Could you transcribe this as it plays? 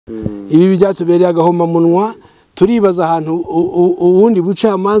ibi byatubereye agahomamunwa turibaza ahantu ubundi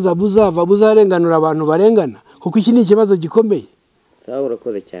bucamanza buzarenganura abantu barengana kuko iki ni ikibazo gikomeye. Sawa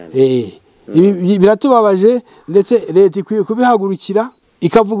urakoze cyane. Ibi biratubabaje ndetse leta ikwiye kubihagurukira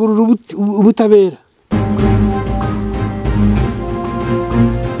ikavugurura ubutabera.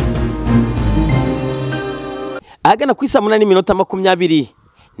 Ahagana ku 8:20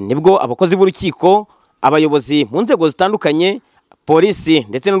 nibwo abakozi b'urukiko, abayobozi mu nzego zitandukanye, polisi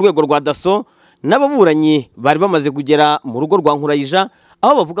ndetse n'urwego rwa daso n'ababuranyi bari bamaze kugera mu rugo rwa Nkurayija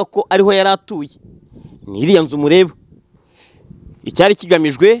aho bavuga ko ariho yari atuye. Ni iriya nzu mureba. Icyari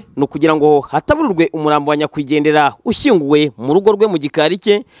kigamijwe no kugira ngo hatabururwe umurambo wa nyakwigendera ushyinguwe mu rugo rwe mu gikari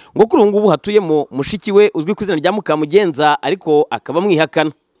cye ngo kuri ngubu hatuyemo mushiki we uzwi ku izina rya Mukamugenza ariko akaba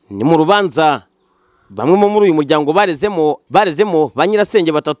mwihakana. Ni mu rubanza bamwe muri uyu muryango barezemo ba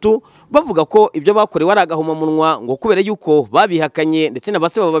nyirasenge batatu bavuga ko ibyo bakorewe ari agahomamunwa ngo kubera yuko babihakanye ndetse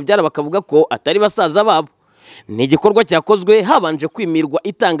n'abase bababyara bakavuga ko atari basaza babo. Ni igikorwa cyakozwe habanje kwimirwa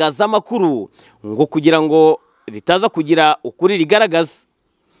itangazamakuru ngo kugira ngo ritaza kugira ukuri rigaragaza.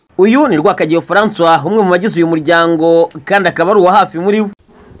 Uyu ni Rwakagiye François umwe mu bagize uyu muryango kandi akaba ari uwa hafi muri bo.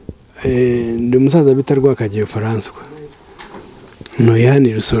 Ndi umusaza bita Rwakagiye François. No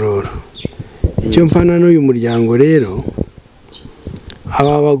yani Rusororo. Icyo mfana n'uyu muryango rero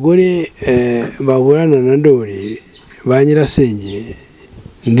aba bagore baburana na Ndori ba nyirasenge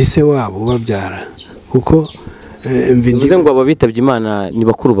ndise wabo babyara kuko mbivuze ngo abo bitabye Imana ni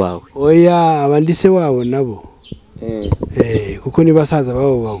bakuru bawe. Oya abandise wabo nabo kuko ni basaza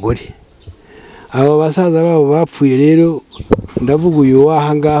babo bagore. Abo basaza babo bapfuye rero ndavuga uyu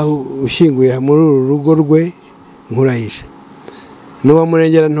waha ngaho ushyinguye muri uru rugo rwe Nkurayija n'uwa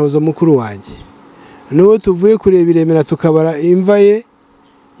murengera ntozo mukuru wanjye. N'uwo tuvuye kureba Iremera tukabara imva ye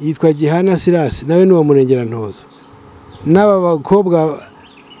yitwa Gihana Silas nawe n'uwa murengera ntozo. N'aba bakobwa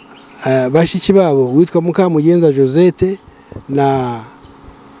bashiki babo witwa Mukamugenza Josette na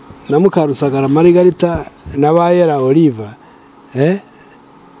Mukarusagara Margarita na Bayera Oliva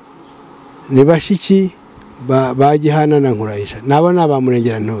ni bashiki ba Gihana na Nkurayija nabo naba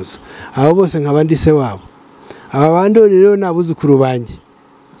murengera ntozo. Abo bose nkabandi se wabo. Aba bandori rero nabuzukuru banjye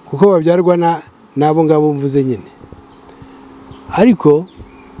kuko babyarwa nabo ngabo mvuze nyine. Ariko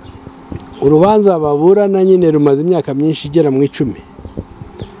urubanza baburana nyine rumaze imyaka myinshi igera mu 10.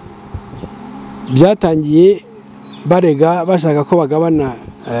 Byatangiye barega bashaka ko bagabana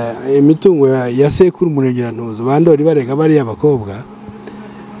imitungo ya sekuru murengera ntozo. Bandori barega bari abakobwa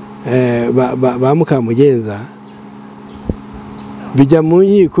ba Mukamugenza bijya mu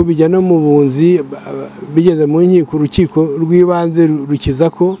nkiko bijya no mu bunzi bigeze mu nkiko urukiko rw'ibanze rukiza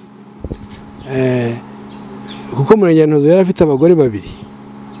ko kuko murengera ntozo yari afite abagore babiri.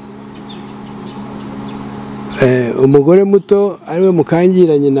 Umugore muto ariwe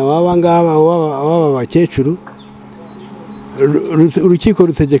Mukangira nyina waba ngaba waba bakecuru urukiko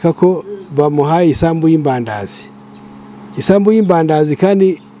rutegeka ko bamuhaye isambu y'imbandazi. Isambu y'imbandazi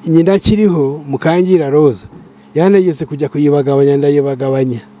kandi nyina kiriho Mukangira Roza yanegetse kujya kuyibagabanya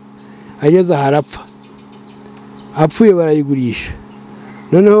ndayibagabanya ageze harapfa. Apfuye barayigurisha.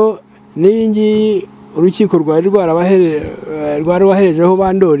 Noneho n'ingi urukiko rwari rwarabaherejeho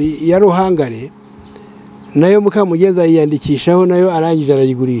Bandori ya Ruhangare nayo Mukamugenza yiyandikishaho nayo arangije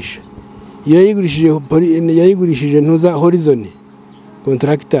arayigurisha. Iyo yayigurishije ntuza Horizon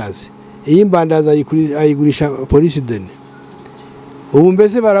Contractors. Iyi mbandaza ayigurisha Police Dene. Ubu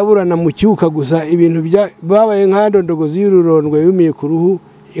mbese baraburana mu cyuka gusa ibintu babaye nk'andondogozi y'ururondwe yumiye ku ruhu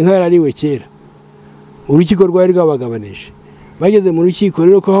inka yarariwe kera. Urukiko rwari rwabagabanije. Bageze mu rukiko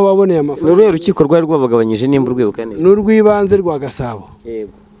rero ko baboneye amafaranga. N'urwe rukiko rwari rwabagabanyije nimba urwibukane. N'urwibanze rwa Gasabo.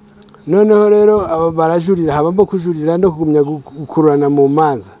 Yego. Noneho rero aba barajurira habamo kujurira no kugumya gukurana mu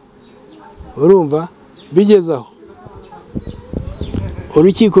manza. Urumva bigezaho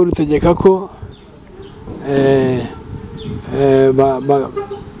urukiko rutegeka ko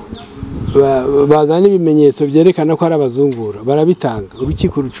bazana ibimenyetso byerekana ko ari abazungura barabitanga.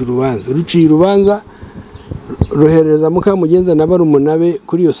 Urukiko ruciye urubanza ruhereza Mukamugenza na barumuna be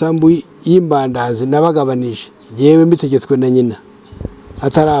kuri iyo sambu y'imbandazi nabagabanije yewe mbitegetswe na nyina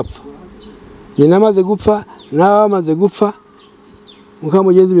atarapfa. Nyina amaze gupfa nawe amaze gupfa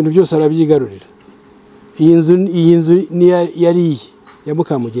Mukamugenza ibintu byose arabyigarurira. Iyi nzu ni yari ya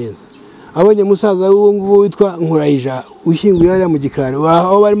Mukamugenza. Abonye musaza w'uwo witwa Nkurayija ushyinguye yari mu gikari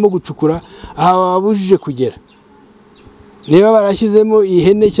aho barimo gucukura aha babujije kugera. Niba barashyizemo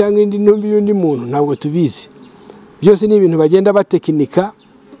ihene cyangwa indi ntumbi y'undi muntu ntabwo tubizi. Byose ni ibintu bagenda batekinika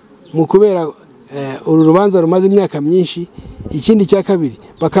mu kubera uru rubanza rumaze imyaka myinshi. Ikindi cya kabiri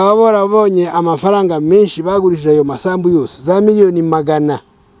bakaba barabonye amafaranga menshi bagurishije ayo masambu yose za miliyoni 100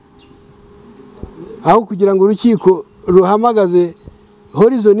 aho kugira ngo urukiko ruhamagaze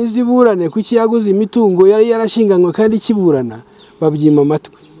horizoni ziburane kuki yaguze imitungo yari yarashinganywe kandi kiburana babyima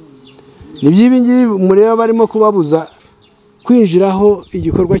amatwi. Nibyo ibi ngibi mureba barimo kubabuza kwinjiraho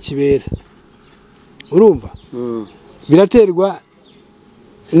igikorwa kibera. Urumva? Biraterwa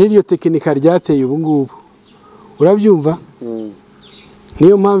n'iryo tekinika ryateye ubu ngubu. Urabyumva?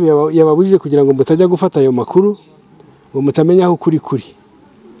 Niyo mpamvu yababujije kugira ngo mutajya gufata ayo makuru ngo mutamenya aho ukuri kuri.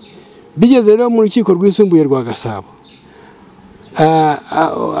 Bigeze rero mu rukiko rwisumbuye rwa Gasabo,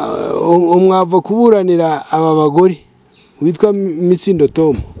 umwavo kuburanira aba bagore witwa Mitsindo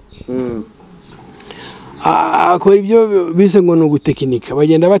Tom akora ibyo bise ngo ni ugutekinika.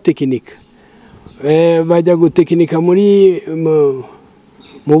 Bagenda batekinika, bajya gutekinika mu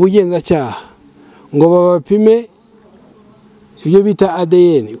bugenzacyaha ngo babapime ibyo bita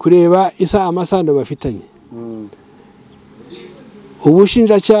ADN, kureba amasano bafitanye.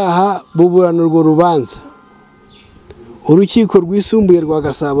 Ubushinjacyaha buburana urwo rubanza. Urukiko rwisumbuye rwa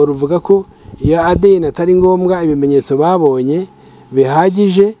Gasabo ruvuga ko iyo ADN atari ngombwa, ibimenyetso babonye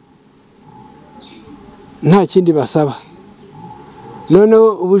bihagije, nta kindi basaba.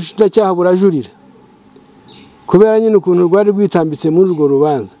 Noneho ubushinjacyaha burajurira kubera nyine ukuntu rwari rwitambitse muri urwo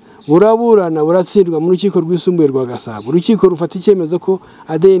rubanza. Buraburana buratsindwa mu rukiko rwisumbuye rwa Gasabo. Urukiko rufata icyemezo ko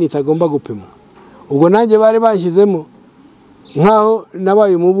ADN itagomba gupimwa. Ubwo nanjye bari bashyizemo nkaho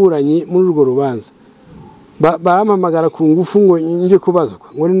nabaye umuburanyi muri urwo rubanza. Barampamagara ku ngufu ngo njye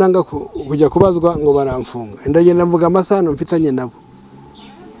kubazwa, ngo nanga kujya kubazwa ngo baramfunga. Ndagenda mvuga amasano mfitanye nabo.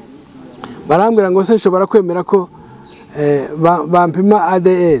 Barambwira ngo se nshobora kwemera ko bampima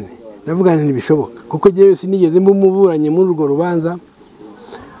ADN. Ndavuga nti ntibishoboka kuko jewe sinigeze mbumuburanye muri urwo rubanza.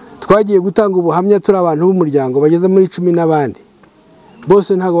 Twagiye gutanga ubuhamya turi abantu b'umuryango bageze muri 10 n'abandi.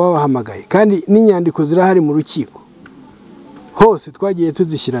 Bose ntago babahamagaye kandi n'inyandiko zirahari mu rukiko. Hose twagiye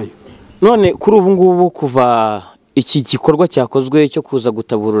tuzishyirayo. None kuri ubu ngubu kuva iki gikorwa cyakozwe cyo kuza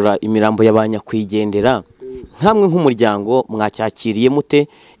gutaburura imirambo y'abanyakwigendera, nkamwe nk'umuryango mwacyakiriye mute?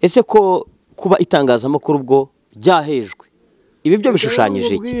 Ese ko kuba itangazamakuru ubwo ryahejwe, ibi byo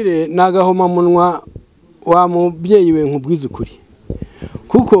bishushanyije iki? Nagahoma munwa wa mubyeyi we nkubwiza ukuri,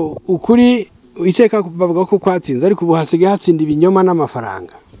 kuko ukuri iteka bavuga ko kwatsinze, ariko ubu hasigaye hatsinda ibinyoma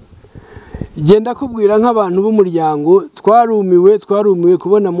n'amafaranga. Genda kubwira nk'abantu b'umuryango twarumiwe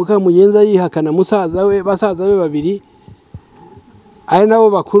kubona Mukamugenza yihakana basaza be babiri ari nabo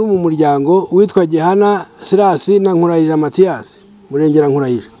bakuru mu muryango, witwa Gihana Sirasi na Nkurayija Mathias, Murengera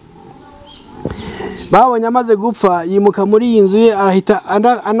Nkurayija. Babonye amaze gupfa yimuka muri iyi nzu ye, ahita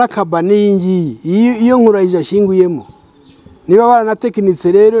anakaba n'iyingiyi iyo Nkurayija ashinguyemo. Niba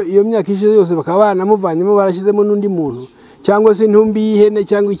baranatekinitse rero iyo myaka ishize yose bakaba baranamuvanyemo barashyizemo n'undi muntu cyangwa se intumbi y'ihene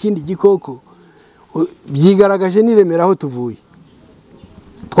cyangwa ikindi gikoko, byigaragaje n'iremera aho tuvuye.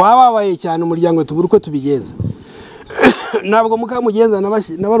 Twababaye cyane umuryango tubura uko tubigenza. Ntabwo Mukamugenza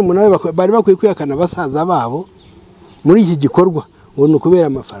n'abarumuna be bari bakwiye kwihakana basaza babo muri iki gikorwa ngo ni ukubera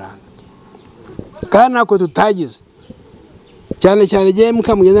amafaranga, kandi nako tutagize. Cyane cyane giye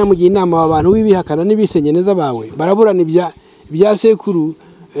Mukamugenza mu gihe inama abantu wibihakana n'ibisengeneza bawe baraburana ibya sekuru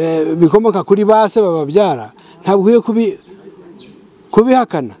bikomoka kuri base bababyara, ntabwo ugiye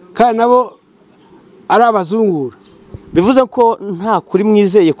kubihakana kandi nabo ari abazungura. Bivuze ko nta kuri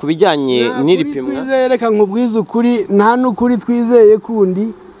mwizeye kubijyanye n'iri pimwa. Twizeye, reka nkubwize ukuri, nta n'ukuri twizeye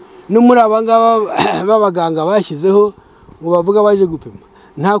kundi no muri abangaba babaganga bashyizeho ngo bavuga baje gupima.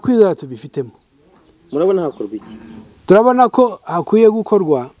 Nta kwizera tubifitemo. Murabona hakorwa iki? Turabona ko hakwiye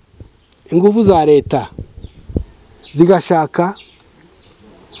gukorwa ingufu za leta zigashaka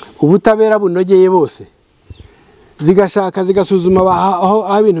ubutabera bunogeye bose, zigashaka zigasuzuma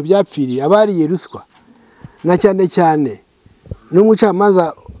aho ibintu byapfiriye, abariye ruswa, na cyane cyane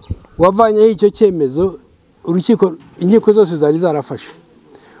n'umucamanza wavanyeho icyo cyemezo. Urukiko, inkiko zose zari zarafashe.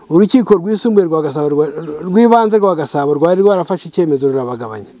 Urukiko rwisumbuye rwa Gasabo rw'ibanze rwa Gasabo rwari rwarafashe icyemezo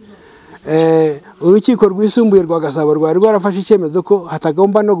rurabagabanya. Urukiko rwisumbuye rwa Gasabo rwari rwarafashe icyemezo ko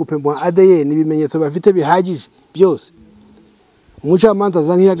hatagomba no gupimwa ADN, ibimenyetso bafite bihagije byose. Umucamanza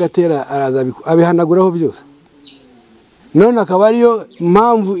aza nk'iyagatera araza abihanaguraho byose. None akaba ariyo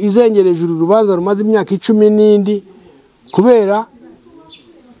mpamvu izengereje uru rubanza rumaze imyaka 10 n'indi kubera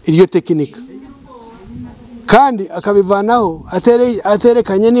iryo tekinika, kandi akabivanaho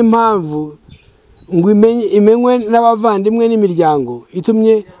aterekanye n'impamvu ngo imenywe n'abavandimwe n'imiryango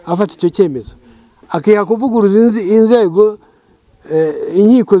itumye afata icyo cyemezo. Akiha kuvuguruza inzego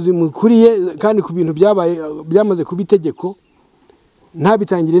inkiko zimukuriye kandi ku bintu byamaze kuba itegeko,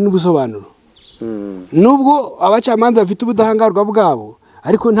 ntabitangire n'ubusobanuro. Nubwo abacamanza bafite ubudahangarwa bwabo,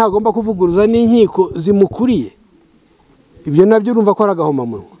 ariko ntagomba kuvuguruza n'inkiko zimukuriye. Ibyo nabyo urumva ko aragahoma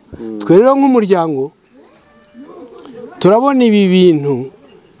munwa. twe rero nk'umuryango turabona ibi bintu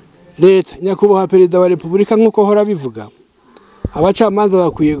leta nyakubahwa perezida wa repubulika nk'uko hora bivuga abacamanza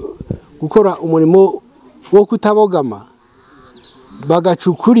bakwiye gukora umurimo wo kutabogama bagaca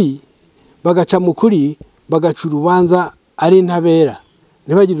ukuri bagaca mu kuri bagaca urubanza ari intabera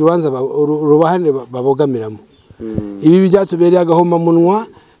ntibagire urubanza rubahane babogamiramo ibi byatubereye agahomamunwa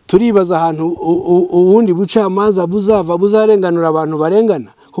turibaza ahantu ubundi bucamanza buzarenganura abantu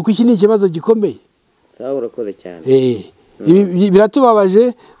barengana kuko iki ni ikibazo gikomeye. sawa urakoze cyane.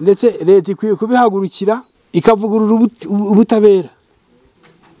 Biratubabaje ndetse leta ikwiye kubihagurukira ikavugurura ubutabera.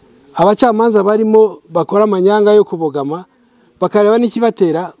 Abacamanza barimo bakora amanyanga yo kubogama bakareba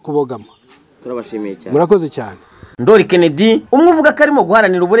n'ikibatera kubogama. Turabashimiye cyane. Murakoze cyane. Ndori Kennedy umwe uvuga ko arimo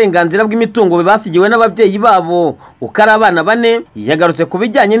guharanira uburenganzira bw'imitungo basigiwe n'ababyeyi babo ukari abana bane yagarutse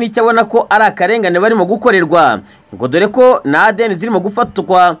kubijyanye n'icyo abona ko ari akarengane barimo gukorerwa ngo dore ko na ADN zirimo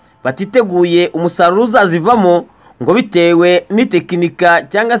gufatwa batiteguye umusaruro uzazivamo ngo bitewe n'itekinika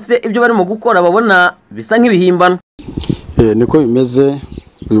cyangwa se ibyo barimo gukora babona bisa nk'ibihimbano. Niko bimeze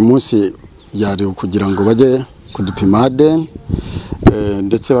uyu munsi yari kugira ngo bajye kudupima ADN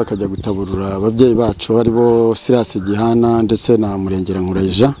ndetse bakajya gutaburura ababyeyi bacu aribo Sirasi Gihana ndetse na Murengera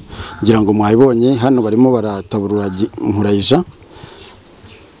Nkurayija ngira ngo mwayibonye hano barimo barataburura Nkurayija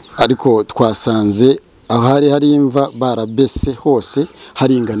ariko twasanze ahari hari imva barabese hose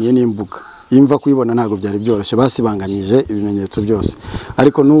haringaniye n'imbuga imva kuyibona ntago byari byoroshye basibanganyije ibimenyetso byose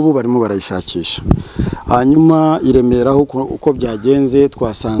ariko n'ubu barimo barayishakisha. Hanyuma iremeraho uko byagenze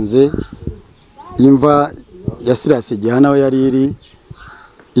twasanze imva ya Sirasi Gihana we yari iri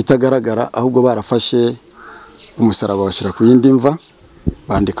itagaragara ahubwo barafashe umusaraba bashira ku yindi mva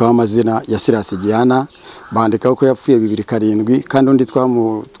bandikaho amazina ya Sirasi Gihana bandikaho ko yapfuye 2007 kandi undi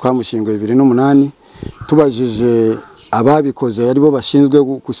twamushinguye 2008 tubajije ababikoze aribo bashinzwe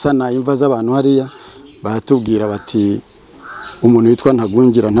gusana imva z'abantu hariya baratubwira bati umuntu witwa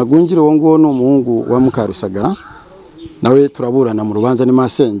Ntagungira uwo nguwo n'umuhungu wa Mukarusagara nawe turaburana mu rubanza ni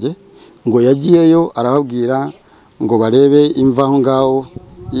Masenge ngo yagiyeyo arababwira ngo barebe imva aho ngaho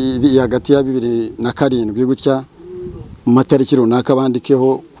hagati ya 2007 gutya mu matariki runaka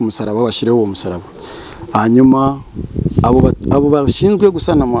bandikeho ku musaraba bashireho uwo musaraba. Hanyuma abo bashinzwe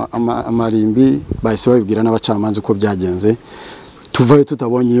gusana amarimbi bahise babibwira n'abacamanza uko byagenze tuvayo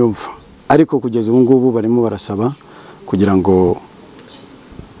tutabonye iyo mva ariko kugeza ubu ngubu barimo barasaba kugira ngo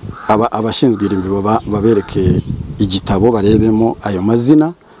abashinzwe irimbi babereke igitabo barebemo ayo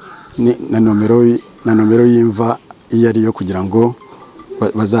mazina na nomero y'imva iyo ariyo kugira ngo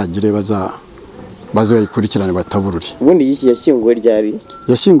bazagire bazoyikurikirane batabururi. Ubundi iki yashyinguwe ryari?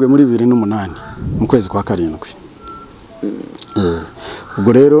 Yashyinguwe muri 2008 mu kwezi kwa 7.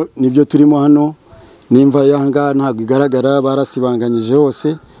 Ubwo rero nibyo turimo hano n'imva yanga ntago igaragara barasibanganyije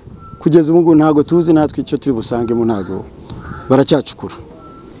hose kugeza ubu ngo ntago tuzi natwe icyo turi busange mu ntago baracyacukura.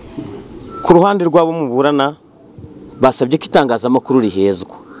 Ku ruhande rwabo muburana basabye ko itangazamakuru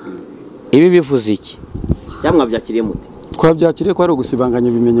rihezwa. Ibi bivuze iki? Cyamwa byakiriye mute? Twabyakiriye ko ari ugusibanganya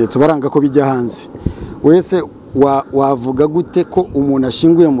ibimenyetso baranga ko bijya hanze. Wese wavuga gute ko umuntu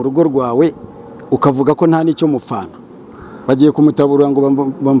ashinguye mu rugo rwawe ukavuga ko nta nicyo mufana? Bagiye kumutaburura ngo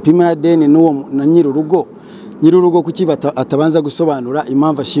bampime ADN n'uwo na nyirurugo kuki atabanza gusobanura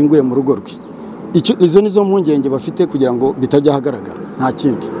impamvu ashinguye mu rugo rwe. Izo nizo mpungenge bafite kugira ngo bitajya hagaragara nta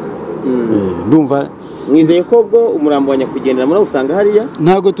kindi. Ndumva mwizeye ko bwo umurambo wa nyakwigendera muri usanga hariya?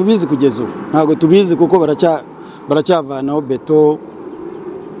 Ntago tubizi kugeza ubu. Ntago tubizi kuko baracyavanaho beto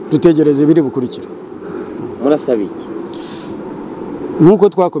dutegereze biri bukurikira. Murasaba iki? Nkuko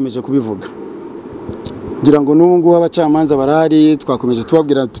twakomeje kubivuga ngira ngo n'ubu ngubu abacamanza barahari twakomeje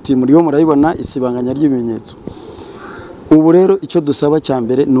tubabwira tuti muriyo murayibona isibanganya ry'ibimenyetso. Ubu rero icyo dusaba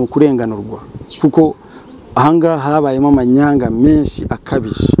cyambere ni ukurenganurwa kuko ahanga habayemo amanyanga menshi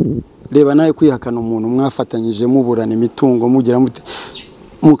akabije. Reba nayo kwihakana umuntu mwafatanyije muburana imitungo mugira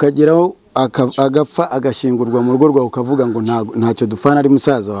mukageraho agapfa agashingurwa mu rugo rwawe ukavuga ngo ntacyo dufana ari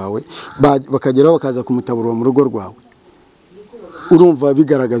musaza wawe bakageraho bakaza kumutaburwa mu rugo rwawe. Urumva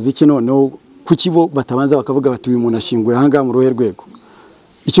bigaragaza iki noneho kukibo batabanza bakavuga bati uyu muntu ashinguye hanga mu ruhe rwego.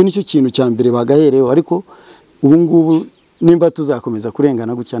 Icyo nicyo kintu cyambere bagahereho ariko ubu ngubu nimba tuzakomeza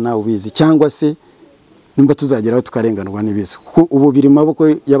kurengana gutya nawe ubizi cyangwa se nimba tuzageraho tukarenganurwa n'ibizi kuko ubu biri maboko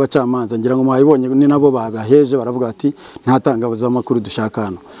y'abacamanza ngira ngo mwayibonye ni nabo babaheje baravuga ati nta tangabuza amakuru dushaka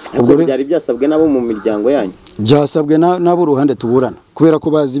hano. Ubwo byari byasabwe nabo mu miryango yanyu? Byasabwe nabo ruhande tuburana kubera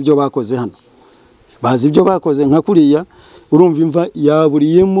ko bazi ibyo bakoze hano. Bazi ibyo bakoze nka kuriya urumva imva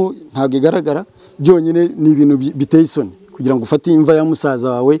yaburiyemo ntago igaragara byonyine ni ibintu biteye isoni kugira ngo ufate imva ya musaza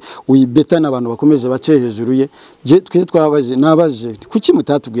wawe uyibetana abantu bakomeje bace hejuru ye. Twe twabaje nabaje kuki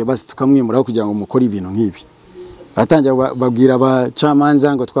mutatubwiye basi tukamwimuraho kugira ngo mukore ibintu nk'ibi. Batangira babwira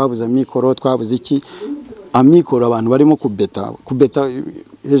abacamanza ngo twabuze amikoro, twabuze iki. Amikoro abantu barimo kubeta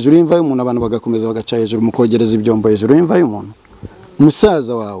hejuru y'imva y'umuntu, abantu bagakomeza bagaca hejuru mukogereza ibyombo hejuru y'imva y'umuntu.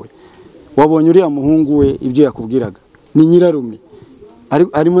 Musaza wawe wabonye uriya muhungu we ibyo yakubwiraga ni nyirarume,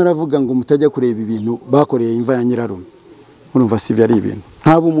 arimo aravuga ngo mutajya kureba ibintu bakoreye imva ya nyirarume. Urumva si byo ari ibintu,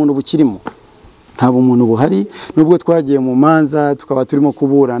 nta bumuntu bukirimo, nta bumuntu buhari. Nubwo twagiye mu manza tukaba turimo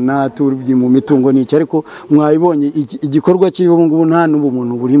kuburana turi mu mitungo n'iki, ariko mwayibonye igikorwa kiriho ubu ngubu nta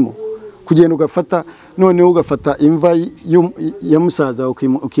n'ubumuntu burimo. Kugenda ugafata noneho ugafata imva ya musaza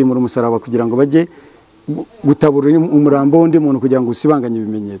ukimura umusaraba kugira ngo bajye gutaburura umurambo w'undi muntu kugira ngo usibanganye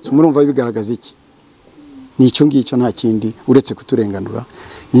ibimenyetso. Murumva bigaragaza iki? Ni icyo ngicyo, nta kindi uretse kuturenganura.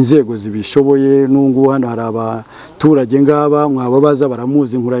 Inzego zibishoboye n'ungu hano hari abaturage ngaba mwababaza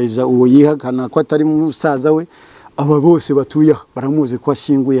baramuzi nkurayija uwo yihakana ko atari musaza we, aba bose batuye baramuzi ko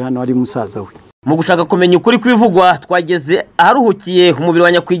ashinguye hano ari musaza we. Mu gushaka kumenya ukuri kwivugwa twageze aharuhukiye umubiri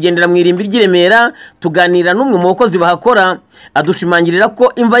wa nyakwigendera mu irimbi ry'Iremera, tuganira n'umwe mu bakozi bahakora adushimangirira ko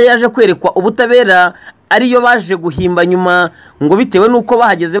imva yaje kwerekwa ubutabera ariyo baje guhimba nyuma ngo bitewe nuko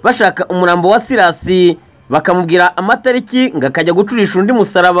bahageze bashaka umurambo wa Sirasi bakamubwira amatariki ngakajya gucurisha undi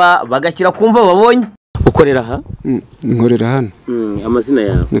musaraba bagashyira kumva babonye. Ukorera aha? Nkorera hano. Amazina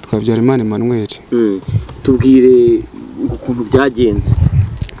yawe? Nitwa Byarimana Emmanuel. Tubwire ukuntu byagenze.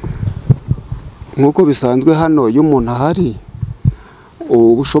 Nkuko bisanzwe hano iyo umuntu ahari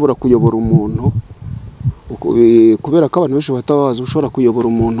uba ushobora kuyobora umuntu, kubera ko abantu benshi batabazi ushobora kuyobora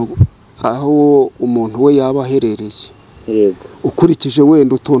umuntu aho umuntu we yaba aherereye. Ukurikije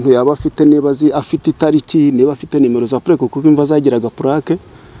wenda utuntu yaba afite, niba afite itariki, niba afite nimero za plaque kuko imva zagiraga plaque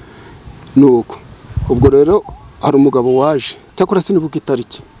nuko. Ubwo rero hari umugabo waje, cyakora sinibuka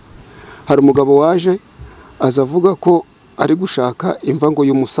itariki, hari umugabo waje azavuga ko ari gushaka imva ngo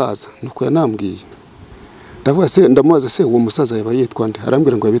y'umusaza. Nuko yanambwiye, ndavuga se ndamubaza se uwo musaza yaba yitwa nde?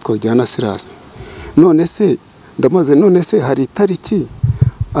 Arambwira ngo yabitwa Diana Sirasi. None se ndamaze, none se hari itariki,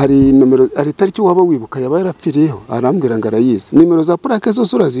 hari numero, hari itariki waba wibuka yaba yarapfiriyeho? Arambwira ngo arayizi. Nimero za plaque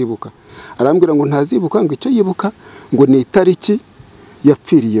zose urazibuka? Arambwira ngo ntazibuka, ngo icyo yibuka ngo ni itariki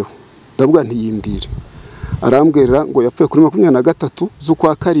yapfiriyeho. Ndavuga ntiyimbwire. Arambwira ngo yapfuye kuri 23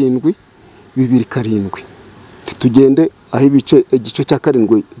 z'ukwa karindwi 2007. Tugende aho igice cya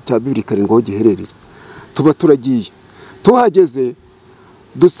karindwi cya 2007 aho giherereye. Tuba turagiye, tuhageze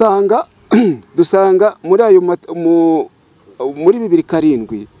dusanga muri ayo muri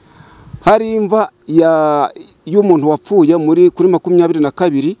 2007 hari imva y'umuntu wapfuye muri kuri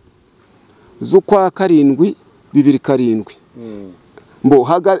 22 z'ukwa karindwi 2007. Mbo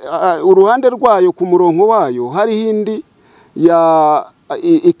uruhande rwayo ku murongo wayo hari hindi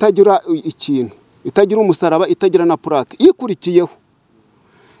itagira ikintu, itagira umusaraba, itagira na plaque. Ikurikiyeho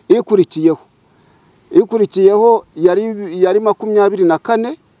yari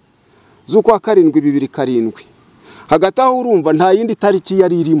 24 z'ukwa karindwi 2007. Hagati aho urumva nta yindi tariki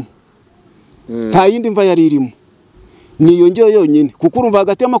yari irimo, nta yindi mva yari irimo, niyo ngiyo yonyine. Kuko urumva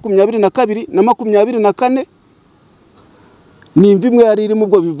hagati ya 22 na 24 ni imva imwe yari irimo.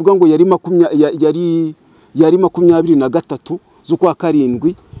 Ubwo bivuga ngo yari 23 z'ukwa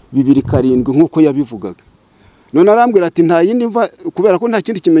karindwi 2007 nkuko yabivugaga. None arambwira ati nta yindi mva, kubera ko nta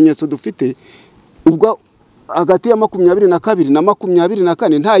kindi kimenyetso dufite. Ubwo hagati ya 22 na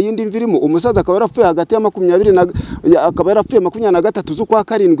 24 nta yindi mva irimo. Umusaza akaba yarapfuye hagati ya 23 z'ukwa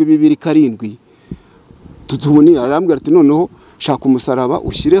karindwi 2007. Tutubuni arambwira ati noneho shaka umusaraba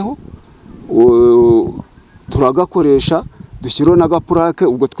ushyireho, turagakoresha dushyiraho na plaque.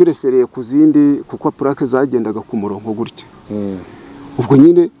 Ubwo twirefereye ku zindi kuko plaque zagendaga ku murongo gutyo. Ubwo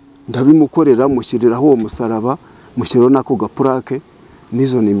nyine ndabimukorera mushyiriraho uwo musaraba, mushyiraho nako plaque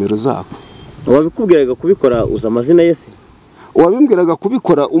n'izo nimero zabo. Wabikubwiraga kubikora uza amazina yese? Wabimbwiraga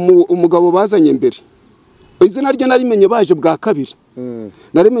kubikora umugabo bazanye mbere. Izina rye narimenye baje bwa kabiri.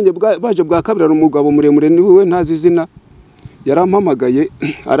 Narimenye baje bwa kabiri ari umugabo muremure niwe ntazi izina. Yarampamagaye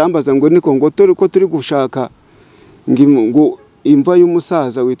arambaza ngo niko ngo turi gushaka ngo imva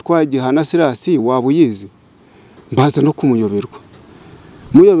y'umusaza witwa Gihana Sirasi waba uyizi? Mbaza no kumuyoberwa.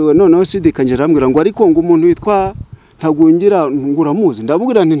 Muyobewe noneho sidikanje arambwira ngo ariko ngo umuntu witwa Ntagungira nguramuzi.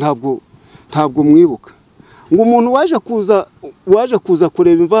 Ndabwira nti ntabwo mwibuka. Ngo umuntu waje kuza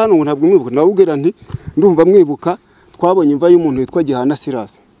kureba imva hano ngo ntabwo mwibuka. Ndabwira nti ndumva mwibuka, twabonye imva y'umuntu witwa Gihana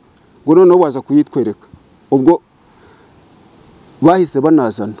Sirasi. Ngo noneho waza kuyitwereka. Ubwo bahise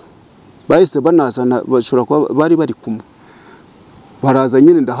banazana bashobora kuba bari kumwe. Baraza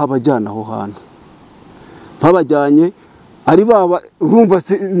nyine ndahabajyana aho hantu. Babajyanye ari baba urumva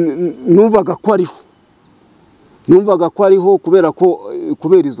numvaga ko ariho kubera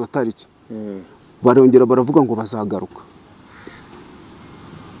izo tariki barongera baravuga ngo bazagaruka,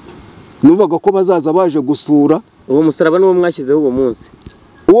 numvaga ko bazaza baje gusura. uwo musaraba n'uwo mwashyizeho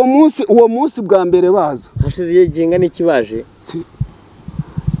uwo munsi bwa mbere baza, hashize igihe kingana iki baje?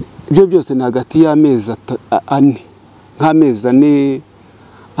 ibyo byose ni hagati y'amezi 4, nk'amezi 4,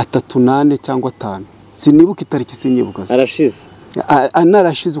 3 n'ane cyangwa 5, sinibuka itariki, sinyibuka. Arashize,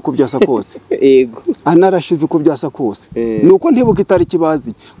 anarashize uko byasa kose. yego, anarashize uko byasa kose. Nuko ntibuka itariki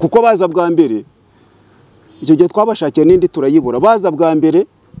bazi, kuko baza bwa mbere icyo gihe twabashakiye n'indi turayibura. Baza bwa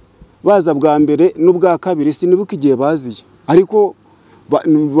mbere n'ubwa kabiri sinibuka igihe baziye, ariko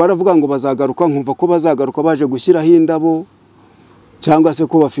baravuga ngo bazagaruka, nkumva ko bazagaruka baje gushyiraho indabo, cyangwa se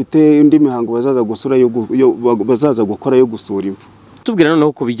ko bafite indi mihango bazaza gukora yo gusura imva. tubwira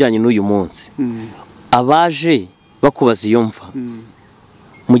noneho ku bijyanye n'uyu munsi, abaje bakubaza iyo mva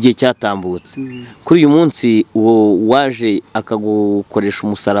mu gihe cyatambutse, kuri uyu munsi uwo waje akagukoresha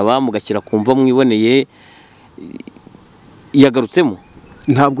umusaraba mugashyira ku mva mwiboneye, yagarutsemo?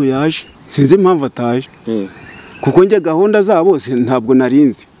 Ntabwo yaje, sinzi impamvu ataje, kuko njye gahunda zabo ntabwo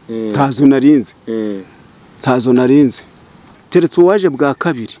narinzi, ntazo narinzi. Keretse uwaje bwa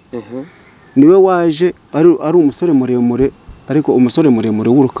kabiri, niwe waje ari umusore muremure, ariko umusore muremure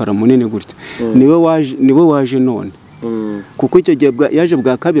w'urukara munini gutya, niwe waje none. Kuko icyo gihe yaje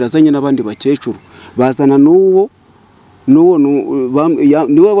bwa kabiri azanye n'abandi bakecuru, bazana n'uwo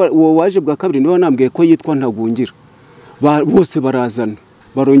waje bwa kabiri, niwe nambwiye ko yitwa Ntagungira. Bose barazana,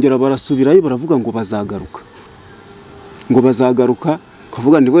 barongera barasubirayo, baravuga ngo bazagaruka,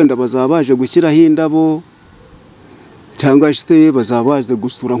 kuvuga ndi wenda bazaba baje gushyiraho indabo, cyangwa se bazaba baje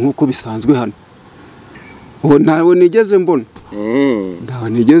gusura nk'uko bisanzwe hano. Ntawe nigeze mbona,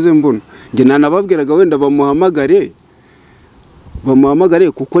 njye nanababwiraga wenda bamuhamagare,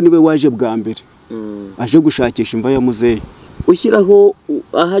 kuko niwe waje bwa mbere, aje gushakisha imva ya muzehe. Ushyiraho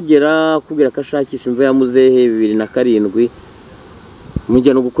ahagera kubwira ko ashakisha imva ya muzehe 2007,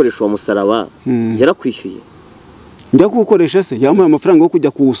 mujya no gukoresha uwo musaraba, yarakwishyuye? Njya kuwukoresha se, yampaye amafaranga yo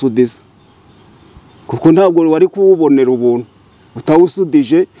kujya kuwusudiza, kuko ntabwo wari kuwubonera ubuntu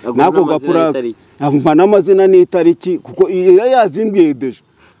utawusudije. Nako gapura ampa n'amazina n'itariki, kuko yari yazimbwiye deje,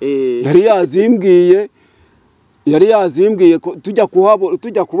 yari yazimbwiye ko tujya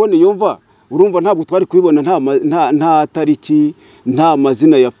kubona iyo mva. Urumva ntabwo twari kubibona nta tariki, nta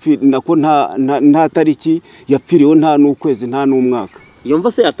mazina nako nta tariki yapfiriyeho, nta n'ukwezi, nta n'umwaka. Iyo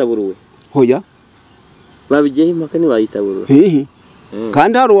mva se yataburuwe? Hoya, babigiyeho impaka ntibayitaburura.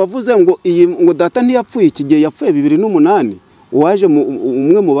 Kandi hari uwavuze ngo data ntiyapfuye iki gihe, yapfuye 2008, uwaje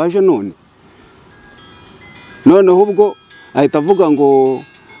umwe mu baje none. Noneho ubwo ahita avuga ngo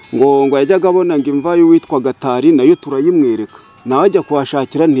yajyaga abona ngo imva y'uwitwa Gatari nayo turayimwereka, nawe ajya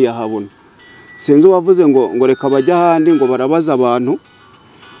kuhashakira ntiyahabona. Sinzi uwavuze ngo reka bajya ahandi, ngo barabaza abantu,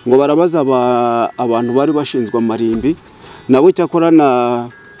 abantu bari bashinzwe amarimbi, nabo cyakora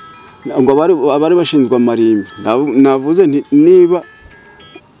ngo bari bashinzwe amarimbi. Navuze niba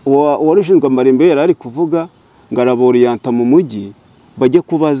uwari ushinzwe amarimbi yari ari kuvuga ngo araboriyanta mu mujyi, bajye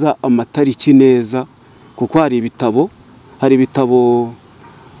kubaza amatariki neza, kuko hari ibitabo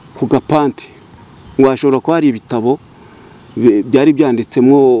ku gapante, ngo hashobora kuba hari ibitabo byari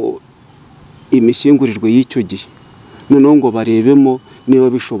byanditsemo imishyingurirwe y'icyo gihe, noneho ngo barebemo niba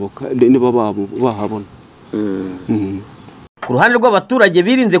bishoboka, niba bahabona. Ku ruhande rw'abaturage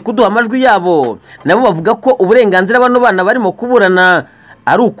birinze kuduha amajwi yabo, nabo bavuga ko uburenganzira bano bana barimo kuburana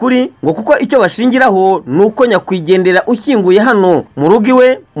ari ukuri, ngo kuko icyo bashingiraho nuko nyakwigendera ushyinguye hano mu rugo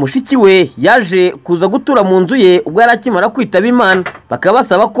iwe, mushiki we yaje kuza gutura mu nzu ye ubwo yari akimara kwitaba Imana. Bakaba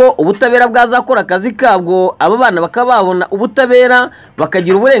basaba ko ubutabera bwazakora akazi kabwo, aba bana bakaba babona ubutabera,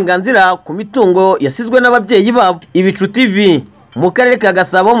 bakagira uburenganzira ku mitungo yasizwe n'ababyeyi babo. Ibicu TV mu karere ka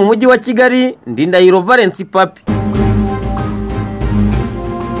Gasabo mu mujyi wa Kigali, Ndindahiro Valence Papi.